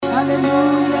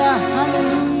Hallelujah.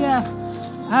 Hallelujah.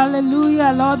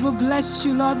 Hallelujah. Lord, we bless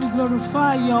you. Lord, we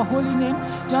glorify your holy name.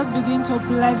 Just begin to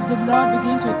bless the Lord.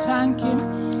 Begin to thank him.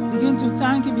 Begin to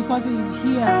thank him because he is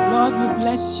here. Lord, we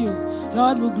bless you.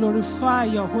 Lord, we glorify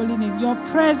your holy name. Your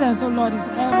presence, oh Lord, is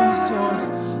heavens to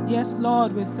us. Yes,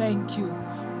 Lord, we thank you.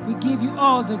 We give you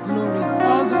all the glory,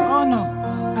 all the honor,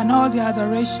 and all the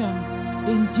adoration.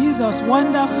 In Jesus'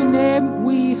 wonderful name,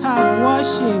 we have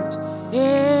worshipped.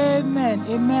 Amen.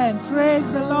 Amen.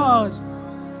 Praise the Lord.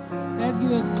 Let's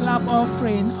give a clap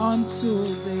offering unto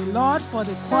the Lord for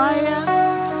the choir.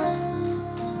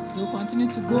 We'll continue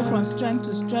to go from strength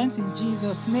to strength in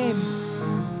Jesus' name.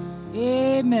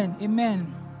 Amen.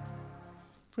 Amen.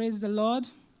 Praise the Lord.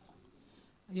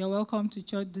 You're welcome to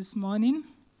church this morning.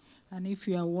 And if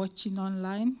you are watching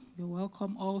online, you're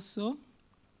welcome also.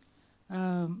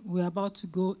 We're about to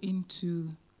go into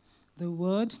the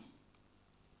Word.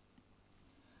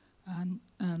 And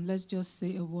let's just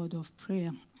say a word of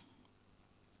prayer.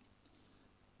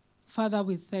 Father,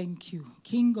 we thank you.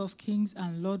 King of kings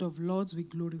and Lord of lords, we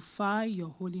glorify your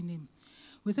holy name.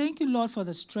 We thank you, Lord, for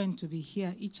the strength to be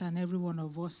here, each and every one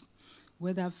of us,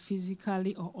 whether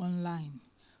physically or online.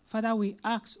 Father, we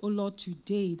ask, oh Lord,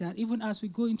 today that even as we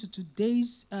go into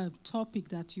today's topic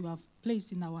that you have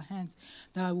placed in our hands,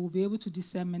 that we'll be able to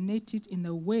disseminate it in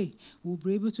a way, we'll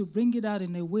be able to bring it out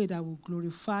in a way that will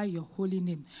glorify your holy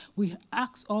name. We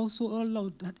ask also, oh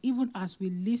Lord, that even as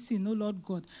we listen, oh Lord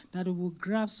God, that we will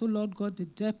grasp, oh Lord God, the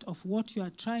depth of what you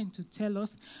are trying to tell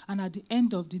us, and at the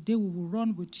end of the day, we will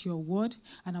run with your word,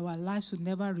 and our lives will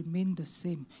never remain the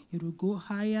same. It will go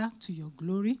higher to your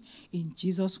glory. In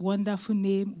Jesus' wonderful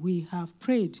name, we have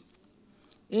prayed.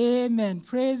 Amen.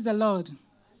 Praise the Lord.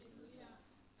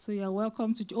 So you're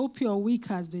welcome to. Hope your week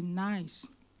has been nice.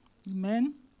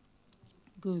 Amen.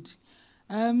 Good.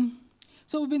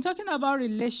 So we've been talking about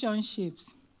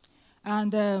relationships,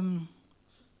 and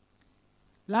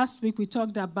last week we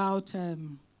talked about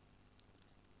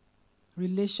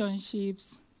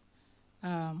relationships,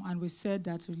 and we said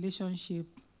that relationship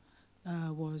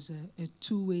was a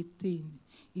two-way thing.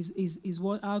 Is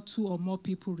what how two or more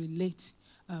people relate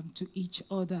to each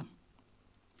other.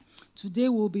 Today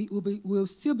we'll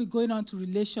still be going on to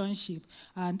relationship,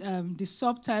 and the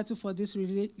subtitle for this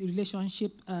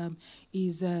relationship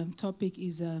topic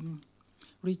is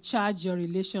recharge your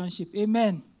relationship.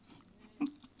 Amen.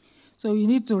 So you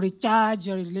need to recharge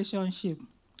your relationship.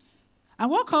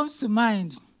 And what comes to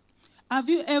mind? Have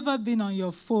you ever been on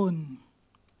your phone?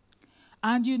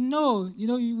 And you know,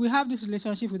 we have this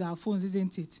relationship with our phones,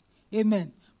 isn't it?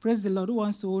 Amen. Praise the Lord. Who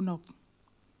wants to own up?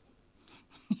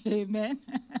 Amen.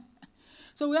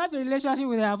 So we have the relationship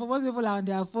with our phone. Most people are on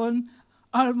their phone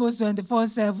almost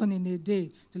 24/7 in a day.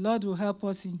 The Lord will help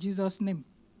us in Jesus' name.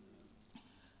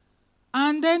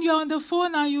 And then you're on the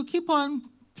phone and you keep on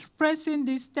pressing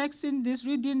this, texting this,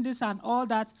 reading this and all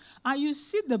that, and you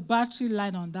see the battery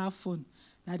line on that phone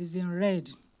that is in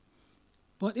red.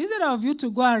 But instead of you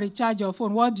to go and recharge your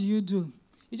phone, what do? You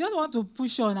just want to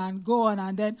push on and go on,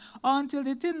 and then until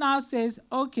the thing now says,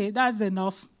 okay, that's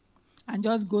enough, and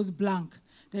just goes blank.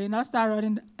 Then you now start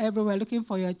running everywhere looking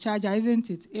for your charger, isn't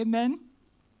it? Amen?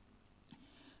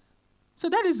 So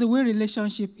that is the way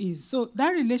relationship is. So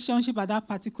that relationship at that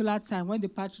particular time, when the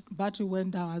battery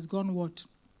went down, has gone what?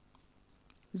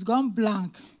 It's gone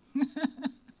blank.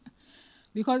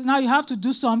 Because now you have to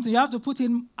do something. You have to put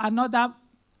in another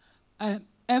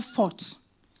effort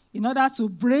in order to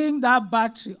bring that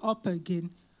battery up again,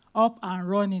 up and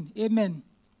running. Amen.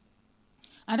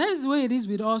 And that is the way it is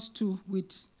with us too,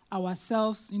 with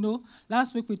ourselves.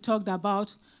 Last week we talked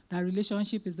about that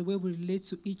relationship is the way we relate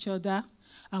to each other.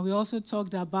 And we also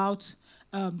talked about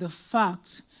the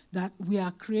fact that we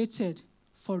are created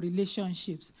for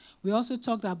relationships. We also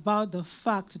talked about the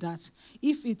fact that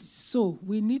if it's so,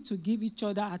 we need to give each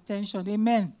other attention.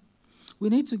 Amen. We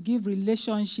need to give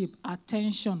relationship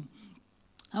attention.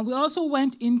 And we also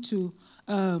went into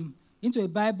a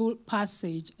Bible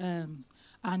passage and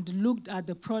looked at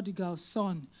the prodigal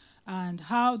son and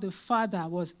how the father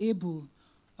was able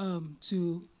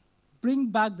to bring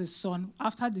back the son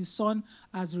after the son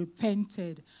has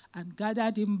repented and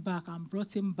gathered him back and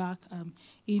brought him back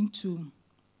into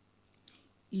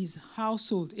his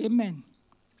household. Amen.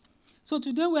 So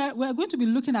today we're going to be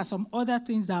looking at some other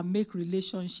things that make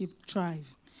relationship thrive.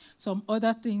 Some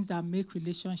other things that make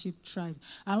relationship thrive.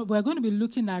 And we're going to be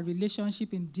looking at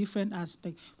relationship in different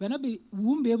aspects. We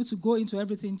won't be able to go into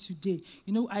everything today.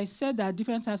 I said that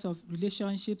different types of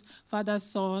relationships,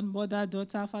 father-son,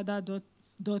 mother-daughter,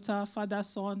 father-daughter,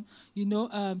 father-son,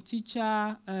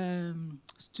 teacher,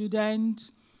 student,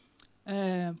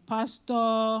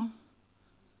 pastor,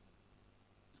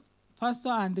 Pastor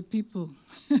and the people.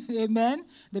 Amen.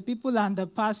 The people and the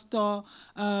pastor.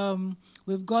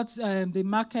 We've got the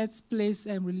marketplace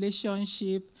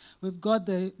relationship. We've got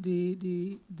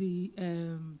the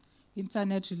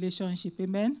internet relationship.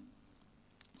 Amen.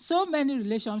 So many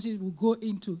relationships we go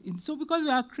into. So because we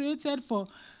are created for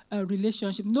a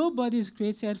relationship, nobody is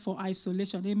created for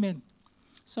isolation. Amen.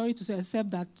 Sorry to say, except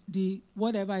that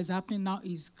whatever is happening now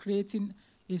is creating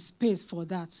a space for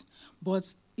that.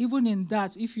 But even in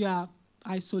that, if you are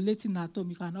isolating at home,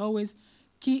 you can always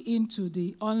key into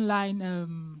the online,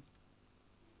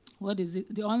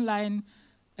 The online,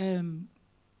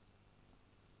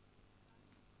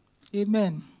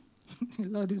 amen. The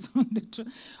Lord is on the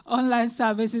throne. Online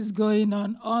services going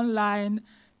on, online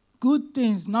good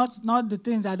things, not the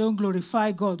things that don't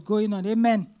glorify God going on.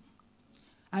 Amen.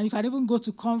 And you can even go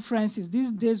to conferences.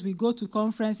 These days we go to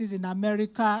conferences in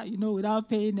America, without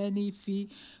paying any fee.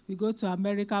 We go to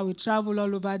America, we travel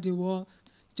all over the world,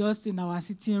 just in our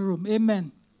sitting room.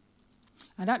 Amen.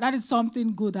 And that is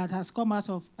something good that has come out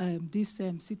of this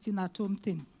sitting at home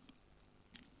thing.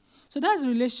 So that's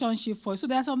relationship for us. So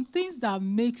there are some things that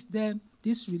makes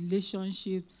this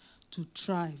relationship to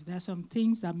thrive. There are some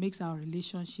things that makes our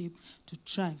relationship to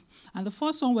thrive. And the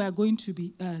first one we are going to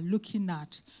be looking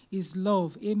at is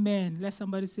love. Amen. Let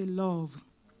somebody say love.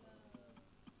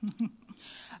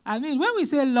 I mean, when we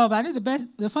say love, I think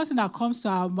the first thing that comes to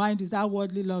our mind is that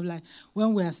worldly love, like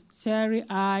when we are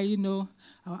starry-eyed, our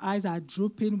eyes are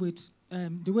drooping with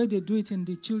the way they do it in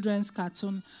the children's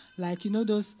cartoon, like,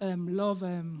 those love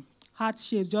heart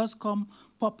shapes just come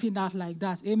popping out like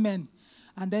that. Amen.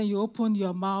 And then you open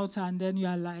your mouth and then you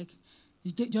are like,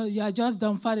 you are just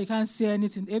dumbfounded, you can't say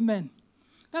anything. Amen.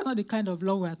 That's not the kind of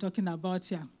love we are talking about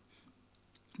here.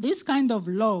 This kind of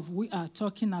love we are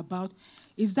talking about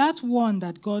is that one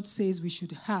that God says we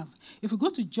should have. If we go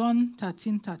to John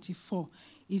 13:34,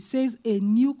 it says, a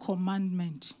new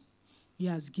commandment he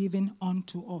has given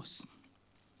unto us,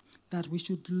 that we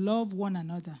should love one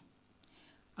another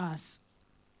as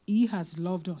he has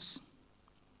loved us.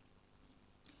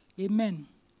 Amen.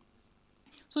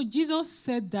 So Jesus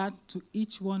said that to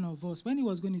each one of us when he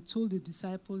was going to tell the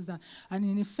disciples that, and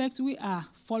in effect, we are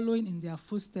following in their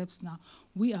footsteps now.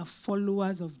 We are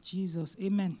followers of Jesus.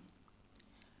 Amen.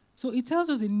 So it tells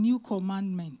us a new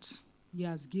commandment he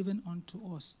has given unto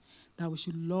us, that we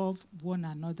should love one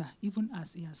another, even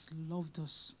as he has loved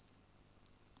us.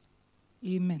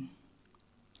 Amen.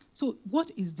 So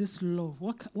what is this love?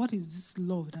 What is this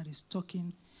love that is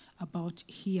talking about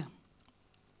here?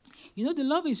 The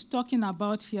love he's talking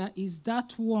about here is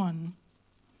that one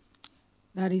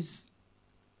that is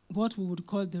what we would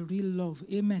call the real love.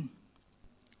 Amen.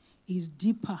 Is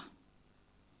deeper.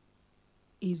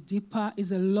 Is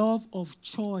a love of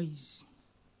choice.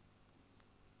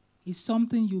 It's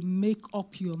something you make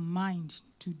up your mind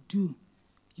to do.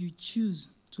 You choose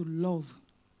to love.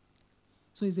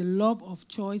 So it's a love of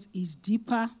choice. It's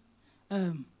deeper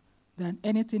than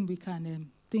anything we can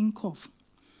think of.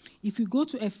 If you go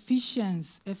to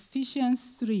Ephesians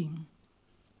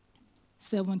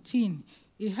 3:17,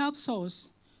 it helps us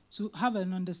to have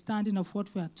an understanding of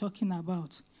what we are talking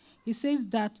about. It says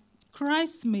that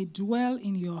Christ may dwell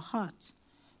in your heart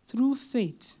through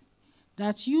faith,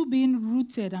 that you, being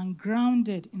rooted and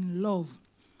grounded in love,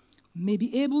 may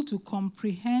be able to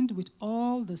comprehend with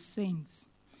all the saints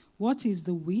what is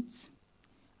the width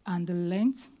and the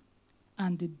length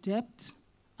and the depth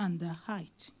and the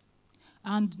height,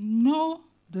 and to know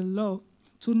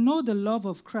the love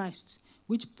of Christ,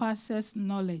 which passes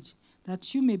knowledge,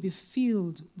 that you may be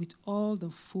filled with all the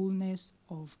fullness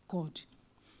of God.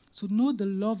 To know the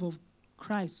love of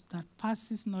Christ that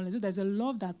passes knowledge. So there's a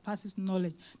love that passes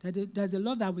knowledge. There's a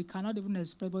love that we cannot even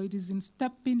express, but it is in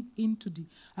stepping into the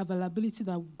availability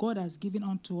that God has given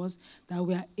unto us that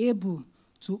we are able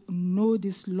to know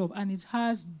this love. And it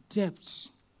has depth.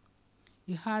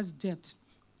 It has depth.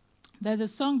 There's a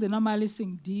song they normally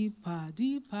sing, deeper,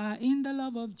 deeper in the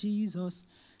love of Jesus,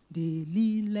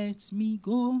 daily lets me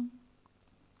go.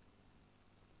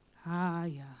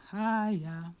 Higher,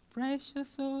 higher,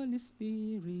 precious Holy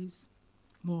Spirit,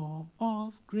 more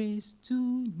of grace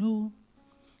to know.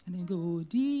 And then go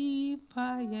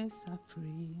deeper, yes, I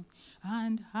pray,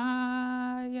 and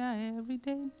higher every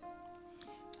day,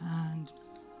 and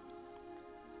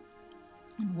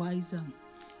wiser.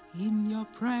 In your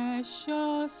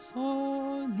precious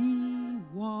holy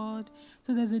word.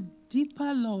 So there's a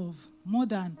deeper love, more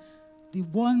than the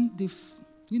one the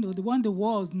one the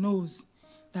world knows,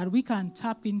 that we can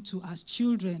tap into as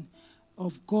children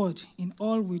of God in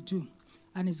all we do.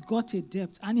 And it's got a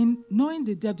depth. And in knowing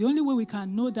the depth, the only way we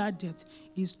can know that depth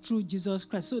is through Jesus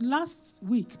Christ. So last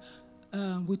week,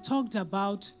 we talked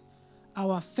about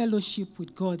our fellowship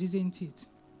with God, isn't it?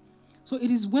 So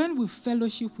it is when we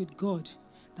fellowship with God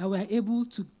that we are able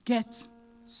to get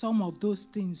some of those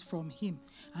things from him.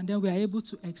 And then we are able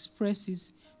to express it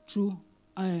through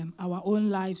our own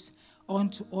lives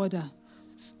onto others.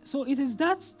 So it is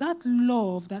that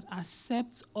love that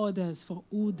accepts others for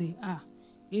who they are.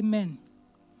 Amen.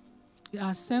 It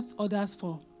accepts others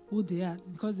for who they are,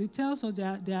 because it tells us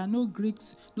there are no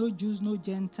Greeks, no Jews, no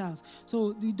Gentiles.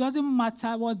 So it doesn't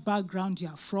matter what background you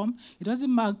are from. It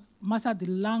doesn't matter the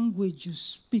language you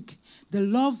speak. The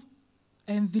love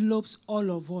envelopes all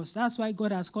of us. That's why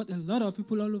God has called a lot of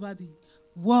people all over the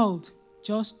world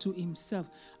just to himself.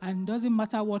 And it doesn't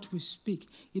matter what we speak.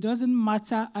 It doesn't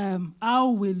matter how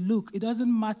we look. It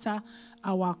doesn't matter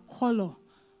our color.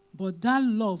 But that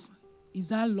love is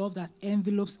that love that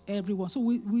envelopes everyone. So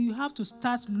we have to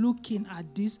start looking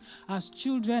at this as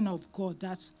children of God,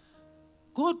 that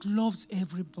God loves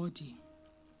everybody.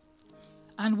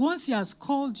 And once he has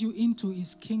called you into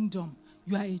his kingdom,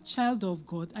 you are a child of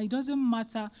God. It doesn't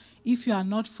matter if you are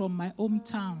not from my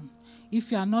hometown,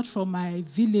 if you are not from my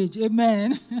village.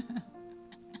 Amen.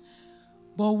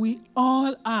 But we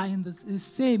all are the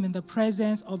same in the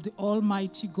presence of the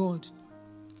Almighty God.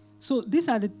 So these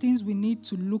are the things we need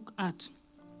to look at.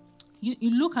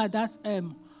 You look at that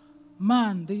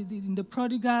man, in the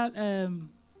prodigal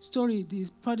story, the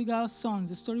prodigal sons,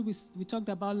 the story we talked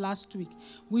about last week.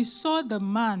 We saw the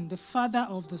man, the father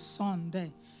of the son there.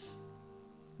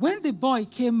 When the boy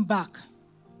came back,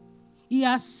 he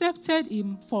accepted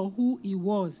him for who he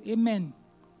was. Amen.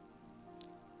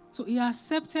 So he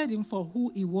accepted him for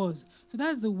who he was. So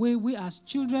that's the way we as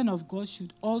children of God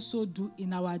should also do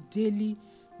in our daily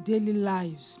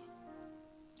lives.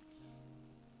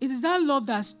 It is that love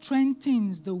that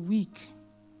strengthens the weak.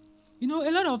 You know,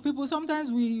 a lot of people, sometimes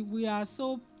we are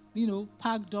so,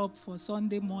 packed up for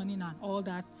Sunday morning and all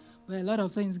that, but a lot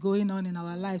of things going on in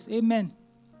our lives. Amen.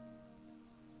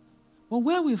 But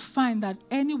where we find that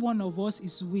any one of us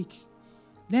is weak,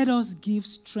 let us give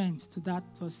strength to that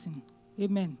person.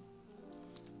 Amen.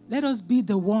 Let us be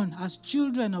the one, as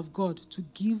children of God, to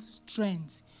give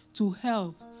strength, to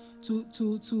help, to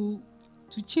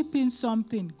chip in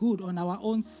something good on our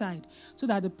own side so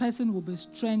that the person will be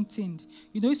strengthened.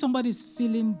 You know, if somebody is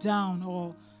feeling down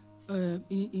or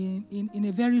in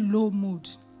a very low mood,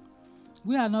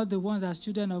 we are not the ones as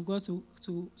children of God to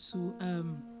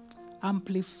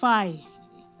amplify,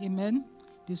 amen,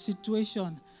 the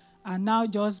situation and now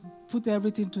just put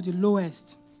everything to the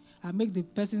lowest and make the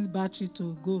person's battery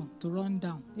to run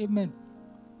down. Amen.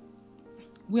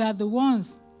 We are the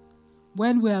ones,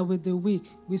 when we are with the weak,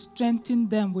 we strengthen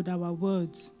them with our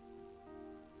words.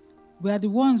 We are the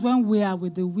ones, when we are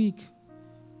with the weak,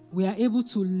 we are able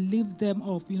to lift them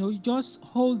up. You know, just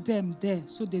hold them there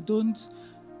so they don't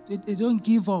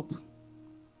give up.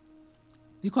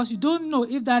 Because you don't know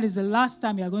if that is the last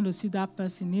time you are going to see that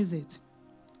person, is it?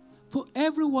 For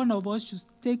every one of us should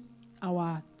take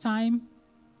our time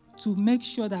to make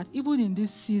sure that even in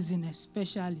this season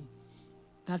especially,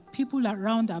 that people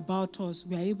around about us,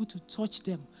 we are able to touch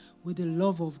them with the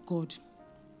love of God.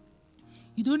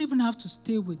 You don't even have to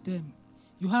stay with them.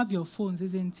 You have your phones,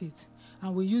 isn't it?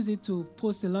 And we use it to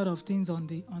post a lot of things on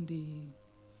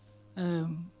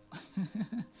on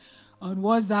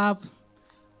WhatsApp,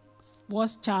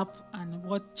 and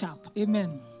WhatsApp.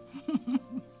 Amen.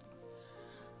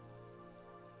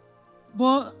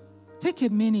 But take a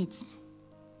minute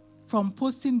from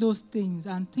posting those things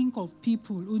and think of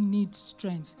people who need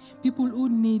strength, people who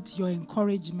need your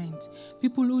encouragement,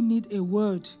 people who need a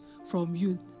word from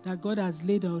you that God has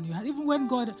laid on you. And even when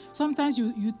God, sometimes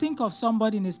you think of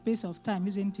somebody in a space of time,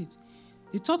 isn't it?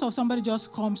 The thought of somebody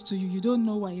just comes to you. You don't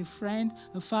know why, a friend,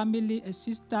 a family, a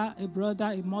sister, a brother,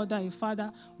 a mother, a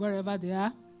father, wherever they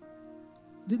are.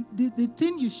 The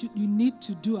thing you need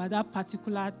to do at that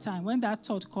particular time, when that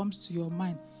thought comes to your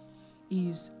mind,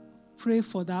 is pray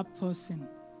for that person.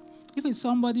 If it's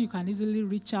somebody you can easily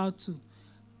reach out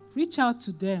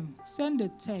to them. Send a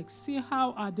text. See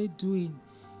how are they doing.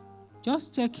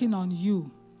 Just check in on you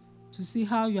to see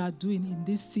how you are doing in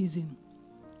this season.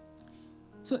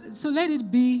 So let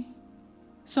it be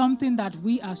something that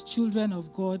we as children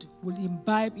of God will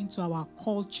imbibe into our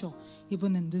culture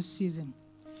even in this season.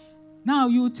 Now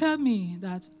you tell me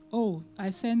that, I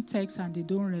send texts and they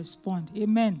don't respond.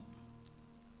 Amen.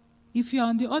 If you're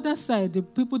on the other side, the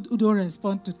people who don't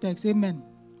respond to text, amen,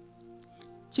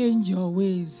 change your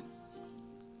ways.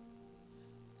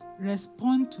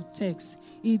 Respond to text.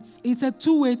 It's a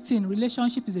two-way thing.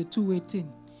 Relationship is a two-way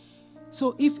thing.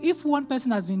 So if one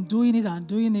person has been doing it and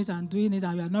doing it and doing it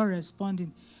and you are not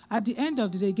responding, At the end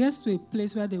of the day, it gets to a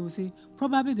place where they will say,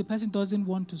 probably the person doesn't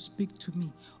want to speak to me,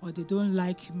 or they don't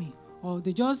like me, or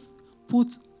they just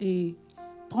put a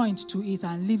point to it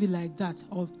and leave it like that,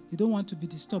 or they don't want to be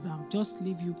disturbed and just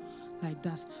leave you like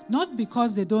that. Not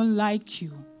because they don't like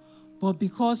you, but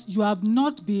because you have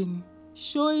not been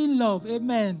showing love.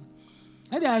 Amen.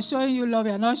 And they are showing you love,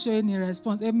 you are not showing in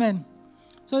response. Amen.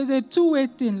 So it's a two-way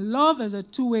thing. Love is a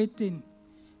two-way thing.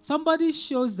 Somebody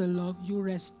shows the love, you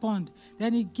respond.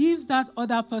 Then it gives that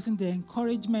other person the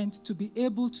encouragement to be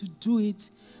able to do it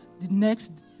the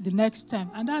next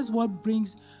time. And that's what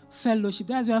brings fellowship.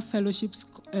 That's where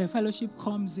fellowship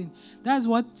comes in. That's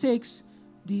what takes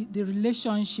the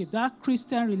relationship, that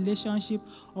Christian relationship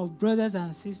of brothers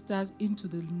and sisters into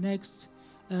the next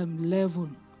level.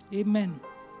 Amen.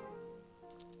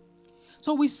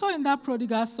 So we saw in that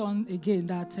prodigal son again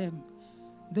that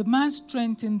the man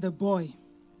strengthened the boy.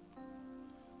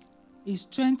 He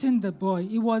strengthened the boy.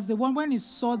 He was the one, when he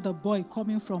saw the boy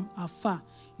coming from afar,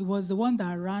 he was the one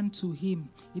that ran to him.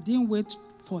 He didn't wait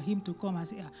for him to come and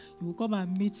say, you will come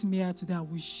and meet me here today. I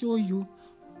will show you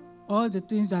all the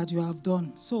things that you have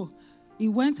done. So he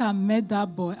went and met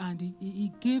that boy, and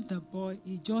he gave the boy,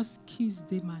 he just kissed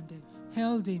him and then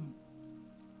held him.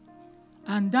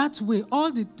 And that way,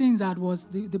 all the things that was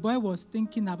the boy was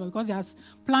thinking about, because he has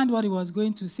planned what he was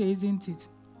going to say, isn't it?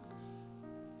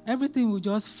 Everything will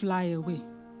just fly away,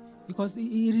 because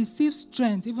he received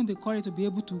strength, even the courage to be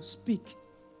able to speak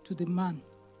to the man.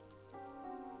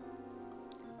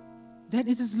 Then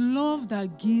it is love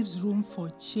that gives room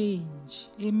for change.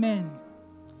 Amen.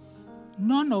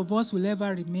 None of us will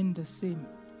ever remain the same.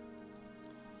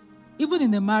 Even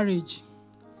in a marriage,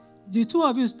 the two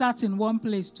of you start in one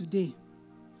place today,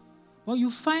 but you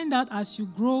find out as you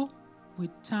grow with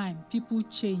time, people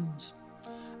change.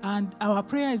 And our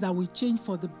prayer is that we change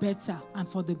for the better and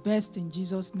for the best in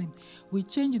Jesus' name. We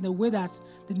change in a way that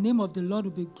the name of the Lord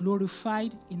will be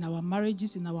glorified in our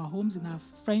marriages, in our homes, in our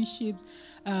friendships,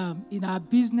 in our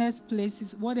business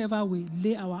places, whatever we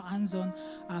lay our hands on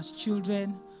as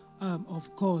children of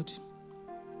God.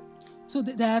 So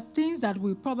there are things that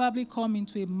we probably come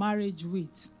into a marriage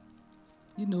with,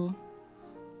 and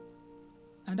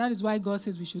that is why God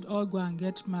says we should all go and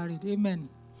get married. Amen.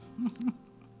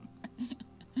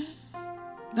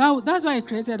 That's why He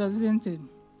created us, isn't it?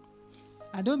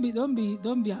 And don't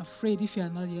be afraid if you are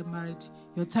not yet married.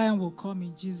 Your time will come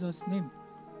in Jesus' name.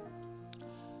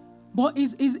 But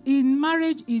in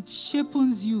marriage, it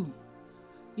shapes you.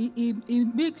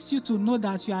 It makes you to know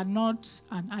that you are not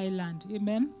an island.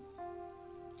 Amen?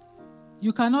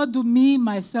 You cannot do me,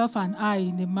 myself, and I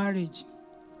in a marriage.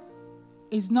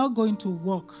 It's not going to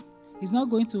work. It's not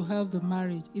going to help the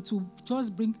marriage. It will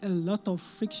just bring a lot of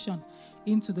friction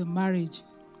into the marriage.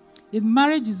 In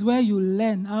marriage is where you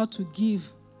learn how to give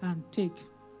and take.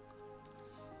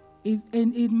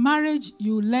 In marriage,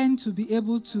 you learn to be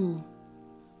able to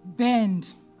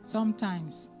bend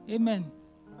sometimes. Amen.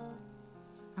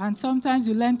 And sometimes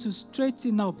you learn to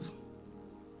straighten up.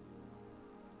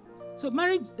 So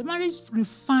marriage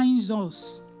refines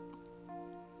us.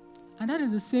 And that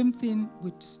is the same thing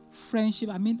with friendship.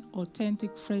 I mean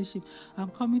authentic friendship.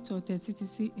 I'm coming to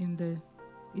authenticity in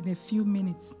a few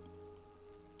minutes.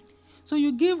 So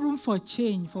you give room for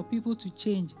change, for people to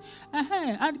change.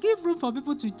 And give room for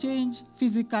people to change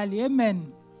physically.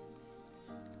 Amen.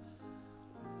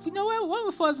 When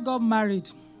we first got married,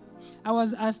 I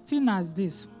was as thin as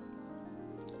this.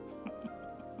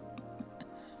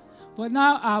 But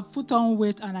now I've put on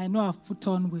weight, and I know I've put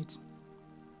on weight.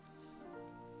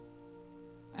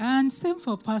 And same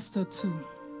for Pastor too.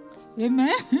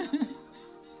 Amen.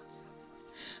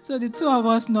 So the two of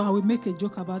us know, I will make a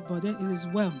joke about, but then it is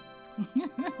well.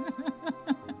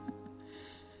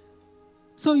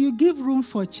 So you give room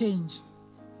for change.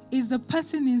 It's the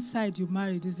person inside you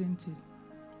married, isn't it?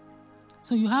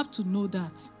 So you have to know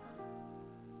that.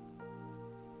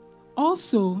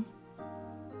 Also,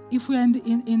 if we're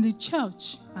in the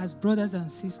church as brothers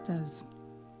and sisters,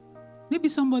 maybe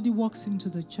somebody walks into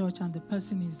the church and the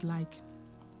person is like,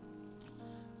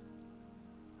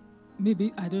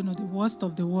 maybe, I don't know, the worst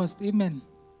of the worst. Amen.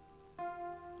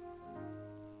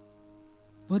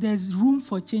 But there's room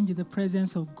for change in the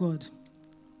presence of God.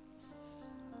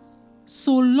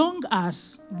 So long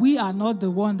as we are not the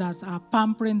one that are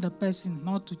pampering the person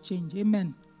not to change.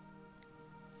 Amen.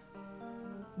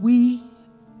 We,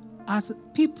 as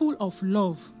people of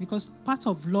love, because part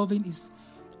of loving is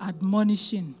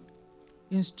admonishing,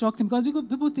 instructing. Because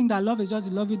people think that love is just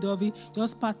lovey-dovey,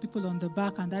 just pat people on the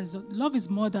back, and that is love is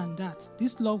more than that.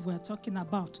 This love we're talking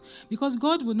about. Because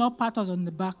God will not pat us on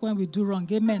the back when we do wrong.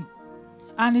 Amen.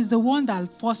 And He's the one that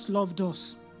first loved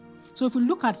us. So if we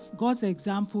look at God's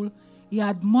example, he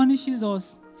admonishes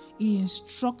us, he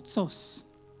instructs us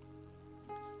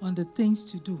on the things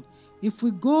to do. If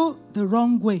we go the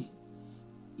wrong way,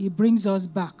 he brings us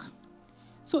back.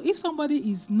 So if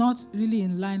somebody is not really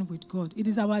in line with God, it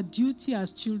is our duty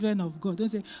as children of God. Don't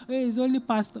say, hey, it's only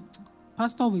pastor.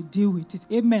 Pastor will deal with it.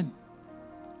 Amen.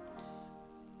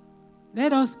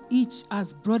 Let us each,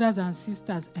 as brothers and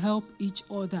sisters, help each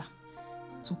other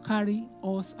to carry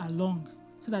us along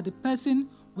so that the person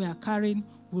we are carrying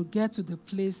will get to the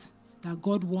place that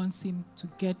God wants him to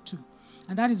get to.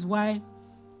 And that is why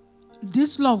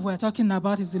this love we're talking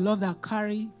about is the love that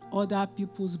carries other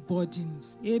people's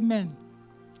burdens. Amen.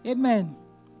 Amen.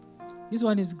 This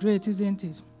one is great, isn't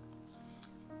it?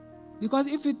 Because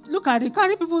if you look at it,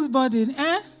 carry people's burden,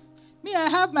 me, I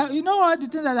have my, you know what the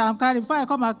things that I'm carrying, before I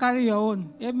come and carry your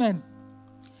own. Amen.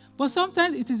 But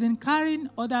sometimes it is in carrying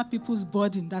other people's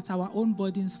burden that our own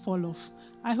burdens fall off.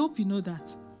 I hope you know that.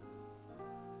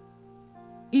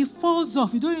 It falls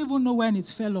off. You don't even know when it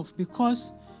fell off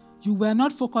because you were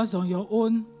not focused on your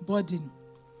own burden.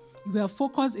 You were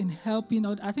focused in helping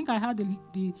out. I think I heard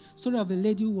the story of a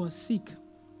lady who was sick.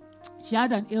 She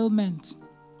had an ailment.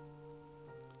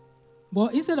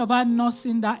 But instead of her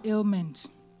nursing that ailment,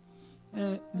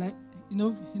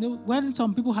 when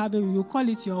some people have it, you call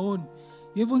it your own.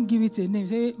 You even give it a name.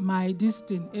 Say, my this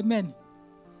thing. Amen.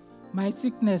 My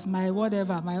sickness, my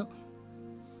whatever.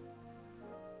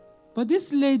 But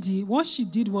this lady, what she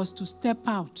did was to step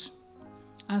out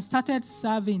and started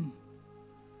serving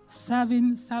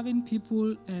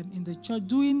people in the church,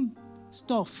 doing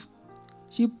stuff.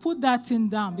 She put that thing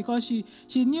down because she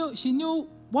knew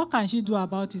what can she do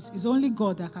about it. It's only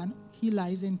God that can heal her,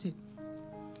 isn't it?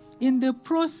 In the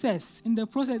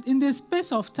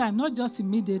space of time, not just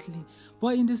immediately,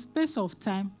 but in the space of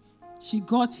time, she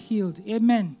got healed.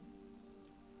 Amen.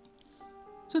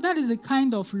 So that is the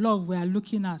kind of love we are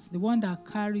looking at, the one that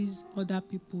carries other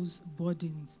people's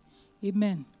burdens.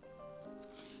 Amen.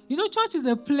 You know, church is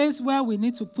a place where we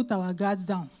need to put our guards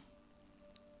down.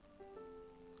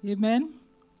 Amen.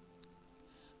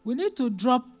 We need to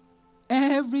drop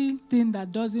everything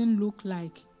that doesn't look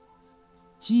like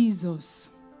Jesus.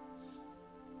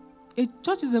 A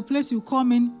church is a place you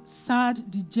come in sad,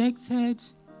 dejected.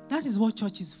 That is what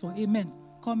church is for. Amen.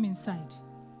 Come inside.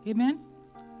 Amen.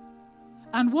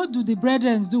 And what do the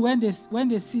brethren do when they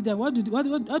see them? What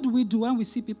do we do when we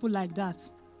see people like that?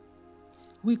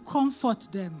 We comfort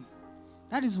them.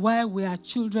 That is why we are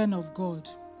children of God.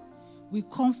 We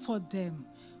comfort them.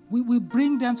 We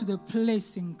bring them to the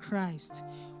place in Christ.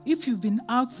 If you've been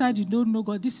outside, you don't know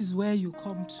God, this is where you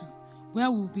come to, where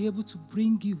we'll be able to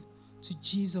bring you to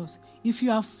Jesus. If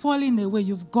you are falling away,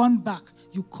 you've gone back,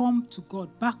 you come to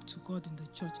God, back to God in the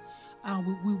church. And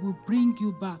we will bring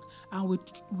you back. And we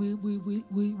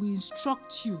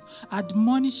instruct you,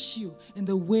 admonish you in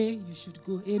the way you should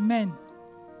go. Amen.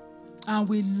 And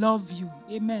we love you.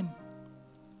 Amen.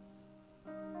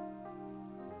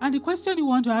 And the question you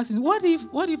want to ask is, what if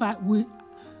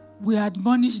we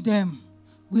admonish them,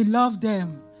 we love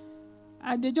them,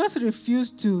 and they just refuse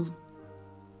to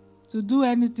do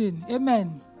anything?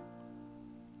 Amen.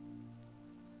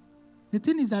 The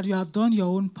thing is that you have done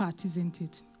your own part, isn't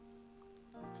it?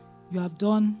 You have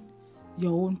done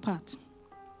your own part.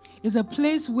 It's a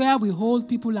place where we hold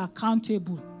people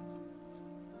accountable.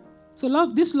 So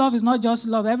this love is not just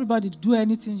love. Everybody do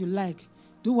anything you like.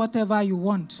 Do whatever you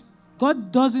want.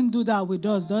 God doesn't do that with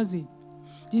us, does he?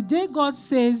 The day God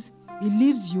says he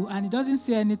leaves you and he doesn't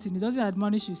say anything, he doesn't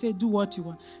admonish you, say do what you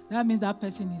want, that means that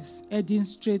person is heading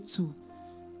straight to,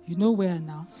 you know where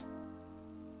now?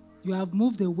 You have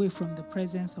moved away from the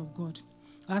presence of God.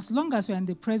 As long as you're in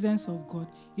the presence of God,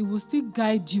 he will still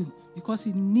guide you because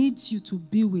he needs you to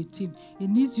be with him. He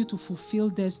needs you to fulfill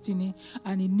destiny,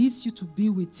 and he needs you to be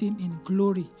with him in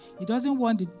glory. He doesn't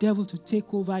want the devil to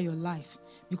take over your life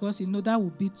because he knows that will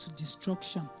be to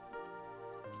destruction.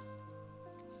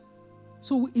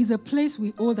 So it's a place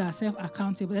we hold ourselves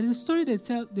accountable. There's a story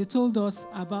they told us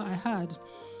about, I heard,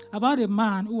 about a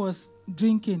man who was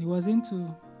drinking. He was into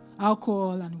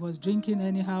alcohol and was drinking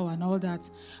anyhow and all that.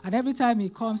 And every time he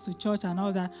comes to church and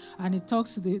all that, and he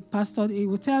talks to the pastor, he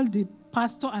will tell the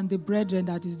pastor and the brethren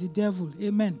that is the devil.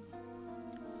 Amen.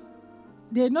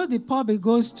 They know the pub he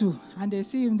goes to, and they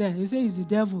see him there. They say, he's the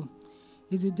devil.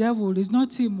 He's the devil. It's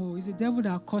not him. Oh. It's the devil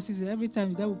that causes it. Every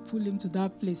time the devil pull him to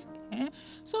that place.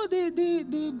 So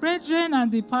the brethren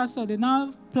and the pastor, they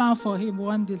now plan for him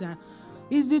one day that,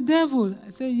 it's the devil. I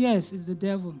say, yes, it's the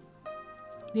devil.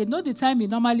 They know the time he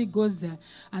normally goes there.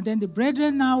 And then the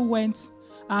brethren now went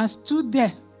and stood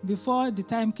there before the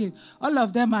time came. All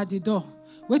of them at the door,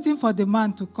 waiting for the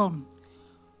man to come.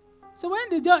 So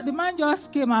when the man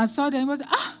just came and saw them, he was,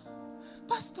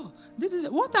 Pastor,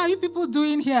 what are you people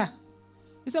doing here?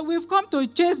 He said, we've come to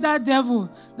chase that devil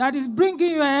that is bringing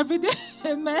you every day.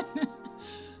 Amen.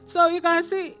 So you can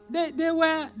see they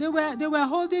were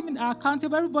holding him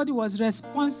accountable. Everybody was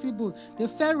responsible. They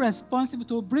felt responsible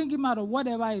to bring him out of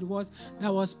whatever it was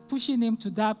that was pushing him to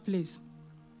that place.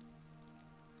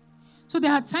 So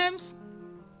there are times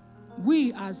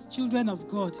we as children of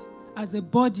God, as a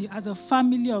body, as a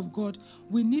family of God,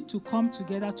 we need to come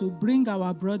together to bring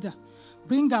our brother,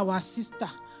 bring our sister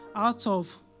out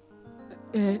of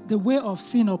the way of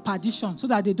sin or perdition so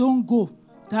that they don't go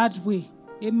that way.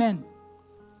 Amen.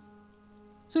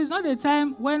 So it's not a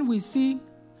time when we see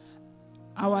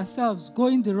ourselves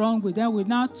going the wrong way, then we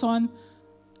now turn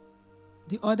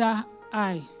the other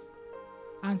eye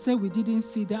and say we didn't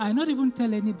see them. I not even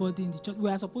tell anybody in the church. We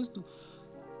are supposed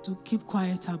to keep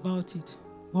quiet about it.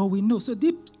 But we know. So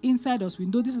deep inside us, we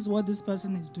know this is what this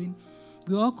person is doing.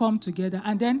 We all come together.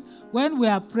 And then when we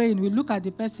are praying, we look at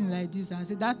the person like this and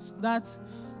say,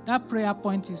 that prayer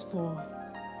point is for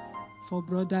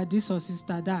brother this or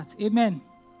sister that. Amen.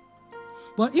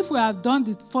 But if we have done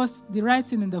the right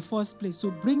thing in the first place,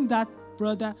 to bring that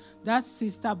brother, that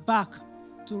sister back,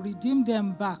 to redeem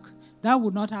them back, that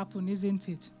would not happen, isn't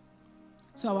it?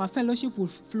 So our fellowship will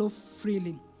flow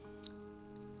freely.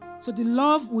 So the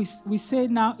love we say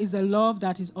now is a love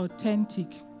that is authentic.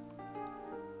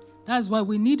 That's why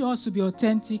we need us to be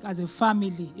authentic as a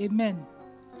family. Amen.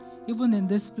 Even in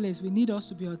this place, we need us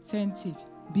to be authentic.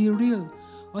 Be real.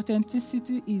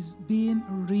 Authenticity is being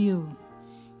real.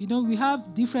 You know, we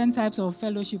have different types of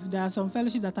fellowship. There are some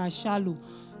fellowship that are shallow.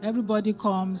 Everybody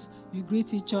comes, you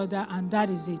greet each other, and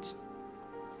that is it.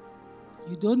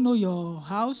 You don't know your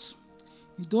house.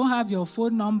 You don't have your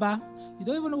phone number. You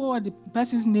don't even know what the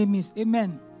person's name is.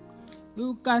 Amen.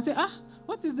 You can say,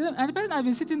 what is it? And the person has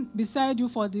been sitting beside you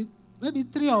for maybe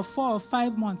 3 or 4 or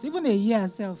 5 months, even a year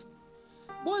itself.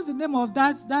 What's the name of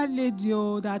that lady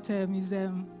that is...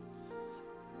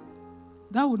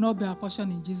 that would not be our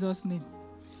portion in Jesus' name.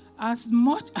 As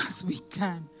much as we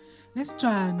can, let's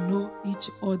try and know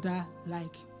each other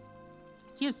like,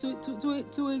 yes,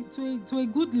 to a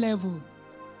good level.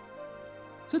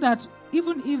 So that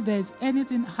even if there's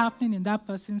anything happening in that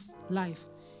person's life,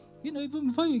 you know, even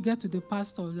before you get to the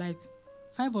pastor, like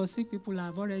 5 or 6 people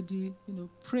have already,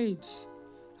 prayed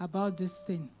about this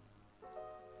thing.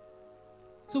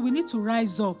 So we need to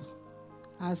rise up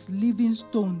as living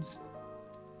stones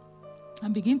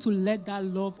and begin to let that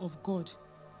love of God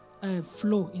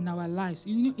flow in our lives.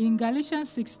 In Galatians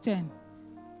 6:10,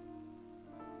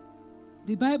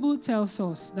 the Bible tells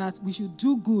us that we should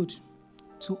do good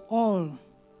to all,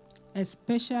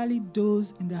 especially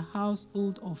those in the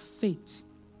household of faith.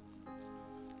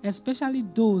 Especially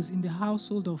those in the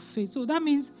household of faith. So that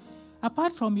means,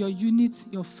 apart from your unit,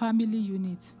 your family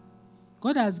unit,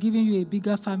 God has given you a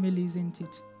bigger family, isn't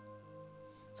it?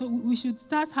 So we should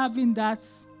start having that,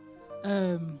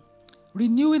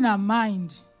 renewing our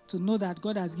mind to know that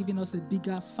God has given us a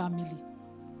bigger family.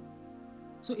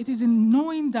 So it is in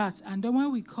knowing that, and then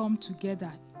when we come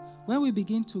together, when we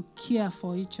begin to care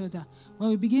for each other, when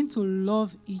we begin to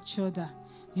love each other,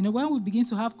 when we begin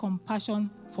to have compassion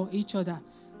for each other,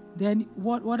 then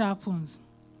what happens?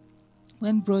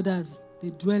 When brothers,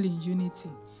 they dwell in unity,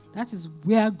 that is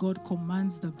where God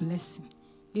commands the blessing.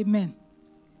 Amen.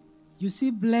 You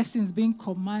see blessings being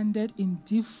commanded in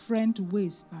different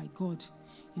ways by God.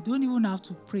 You don't even have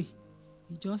to pray.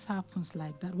 It just happens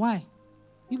like that. Why?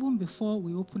 Even before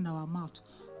we open our mouth,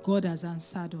 God has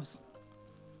answered us.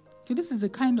 Okay, this is the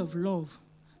kind of love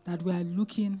that we are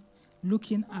looking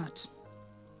at.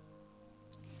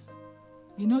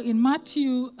 In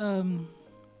Matthew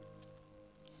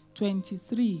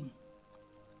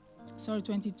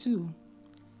 22,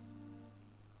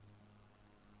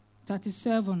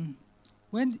 (37),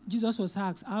 when Jesus was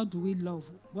asked, how do we love?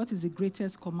 What is the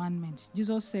greatest commandment?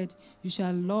 Jesus said, you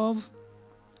shall love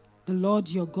the Lord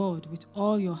your God with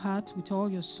all your heart, with all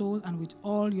your soul, and with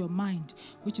all your mind,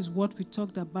 which is what we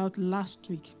talked about last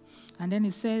week. And then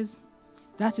it says,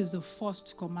 that is the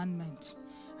first commandment.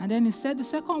 And then it said the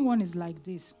second one is like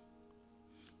this.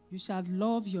 You shall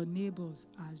love your neighbors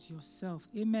as yourself.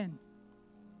 Amen.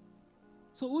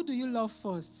 So who do you love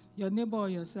first? Your neighbor or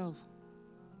yourself?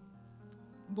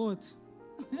 Both.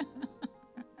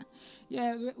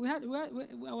 Yeah,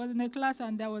 I was in a class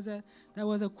and there was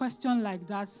a question like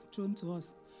that thrown to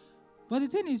us. But the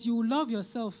thing is, you love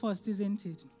yourself first, isn't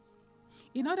it?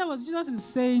 In other words, Jesus is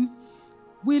saying,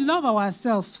 we love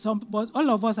ourselves, but all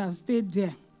of us have stayed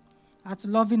there at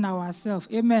loving ourselves.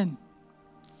 Amen.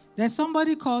 There's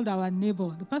somebody called our neighbor,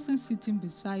 the person sitting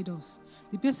beside us.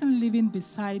 the person living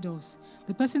beside us,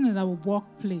 the person in our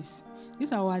workplace.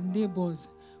 These are our neighbors.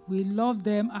 We love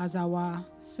them as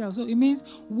ourselves. So it means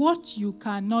what you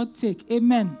cannot take,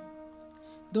 amen,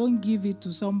 don't give it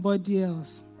to somebody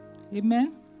else.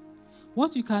 Amen?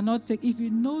 What you cannot take, if you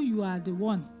know you are the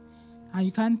one and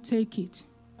you can't take it,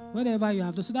 whatever you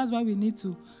have done. So that's why we need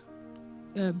to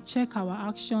check our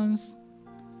actions,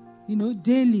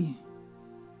 daily.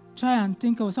 Try and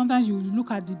think of, sometimes you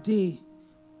look at the day,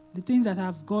 the things that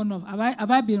have gone off.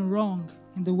 Have I been wrong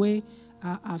in the way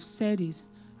I've said it?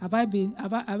 Have I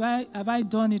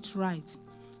done it right?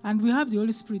 And we have the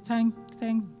Holy Spirit, thank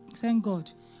God,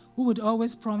 who would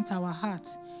always prompt our heart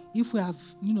if we have,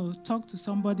 talked to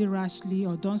somebody rashly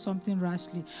or done something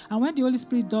rashly. And when the Holy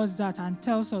Spirit does that and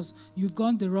tells us you've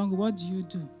gone the wrong, what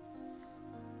do?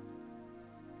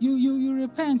 You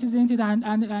repent, isn't it?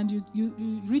 And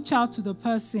you reach out to the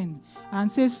person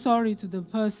and say sorry to the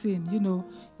person,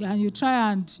 and you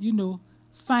try and,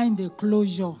 find a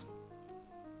closure.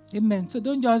 Amen. So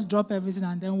don't just drop everything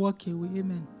and then walk away.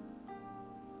 Amen.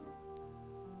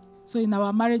 So in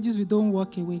our marriages, we don't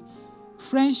walk away.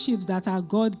 Friendships that are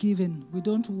God-given, we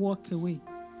don't walk away.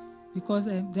 Because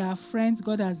they are friends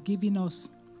God has given us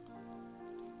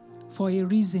for a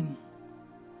reason.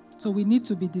 So we need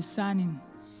to be discerning.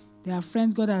 There are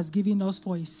friends God has given us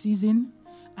for a season,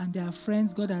 and there are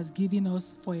friends God has given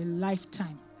us for a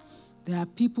lifetime. There are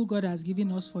people God has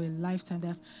given us for a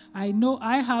lifetime.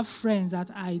 I have friends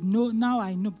that I know,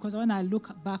 because when I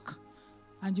look back,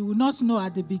 and you will not know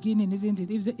at the beginning, isn't it,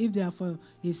 if they are for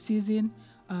a season,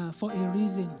 for a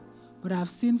reason. But I've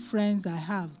seen friends I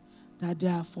have that they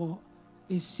are for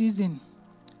a season.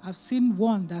 I've seen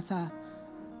one that are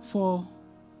for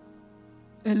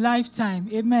a lifetime.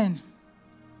 Amen.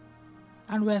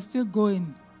 And we're still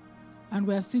going. And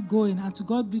to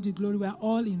God be the glory. We're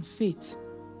all in faith.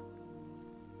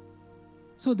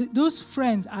 So those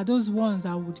friends are those ones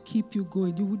that would keep you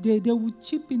going. They would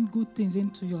chip in good things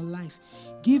into your life,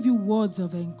 give you words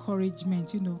of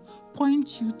encouragement,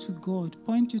 point you to God,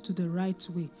 point you to the right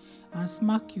way, and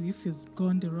smack you if you've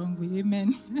gone the wrong way.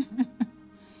 Amen.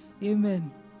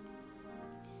 Amen.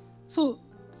 So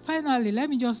finally, let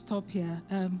me just stop here.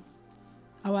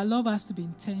 Our love has to be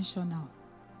intentional.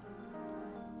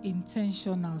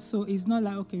 So it's not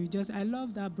like, okay, I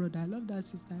love that brother, I love that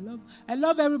sister, I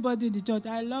love everybody in the church.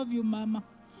 I love you, Mama.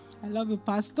 I love you,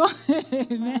 Pastor.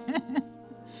 Amen.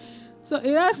 So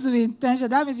it has to be intentional.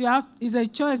 That means it's a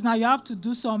choice now. You have to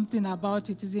do something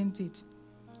about it, isn't it?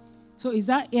 So it's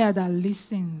that ear that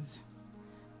listens.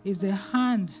 It's the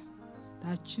hand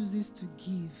that chooses to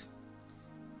give.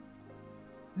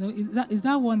 Is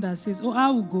that one that says, I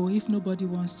will go if nobody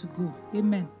wants to go.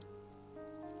 Amen.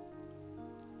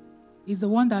 It's the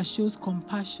one that shows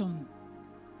compassion.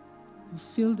 You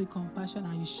feel the compassion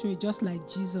and you show it just like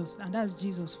Jesus. And that's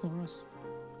Jesus for us.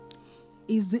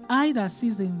 It's the eye that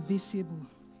sees the invisible.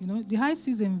 The eye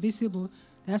sees the invisible.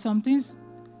 There are some things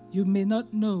you may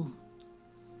not know.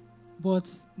 But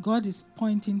God is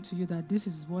pointing to you that this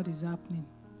is what is happening.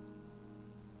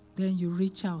 Then you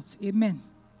reach out. Amen.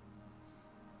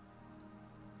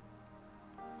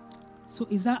 So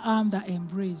it's that arm that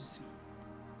embraces.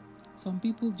 Some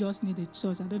people just need a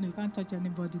touch. I don't know, you can't touch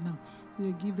anybody now. So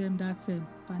you give them that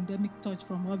pandemic touch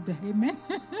from up there. Amen.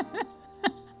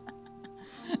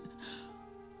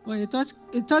 But a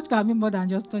touch can be more than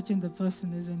just touching the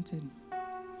person, isn't it?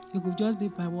 It could just be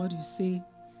by what you say,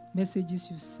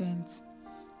 messages you sent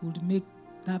would make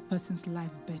that person's life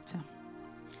better.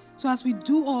 So as we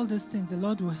do all these things, the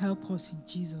Lord will help us in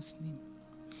Jesus' name.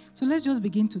 So let's just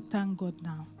begin to thank God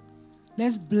now.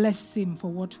 Let's bless Him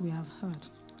for what we have heard.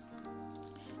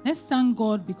 Let's thank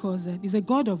God because He's a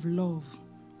God of love.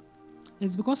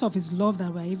 It's because of His love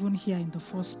that we're even here in the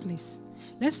first place.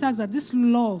 Let's ask that this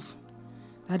love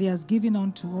that He has given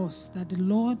unto us, that the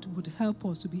Lord would help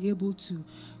us to be able to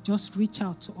just reach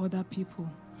out to other people.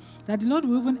 That the Lord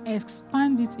will even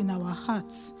expand it in our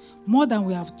hearts more than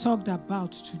we have talked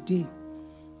about today.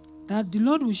 That the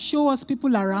Lord will show us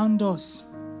people around us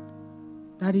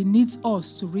that He needs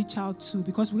us to reach out to,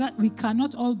 because we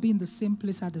cannot all be in the same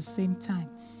place at the same time.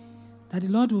 That the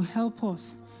Lord will help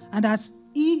us. And as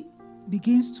He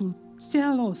begins to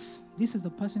tell us, this is the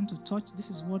person to touch,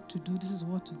 this is what to do, this is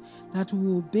what to, that we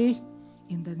will obey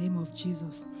in the name of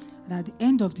Jesus. And at the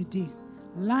end of the day,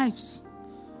 lives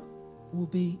will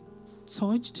be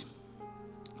touched,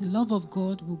 the love of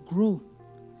God will grow,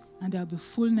 and there will be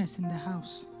fullness in the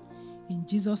house. In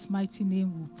Jesus' mighty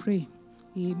name we pray.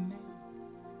 Amen.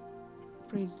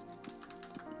 Praise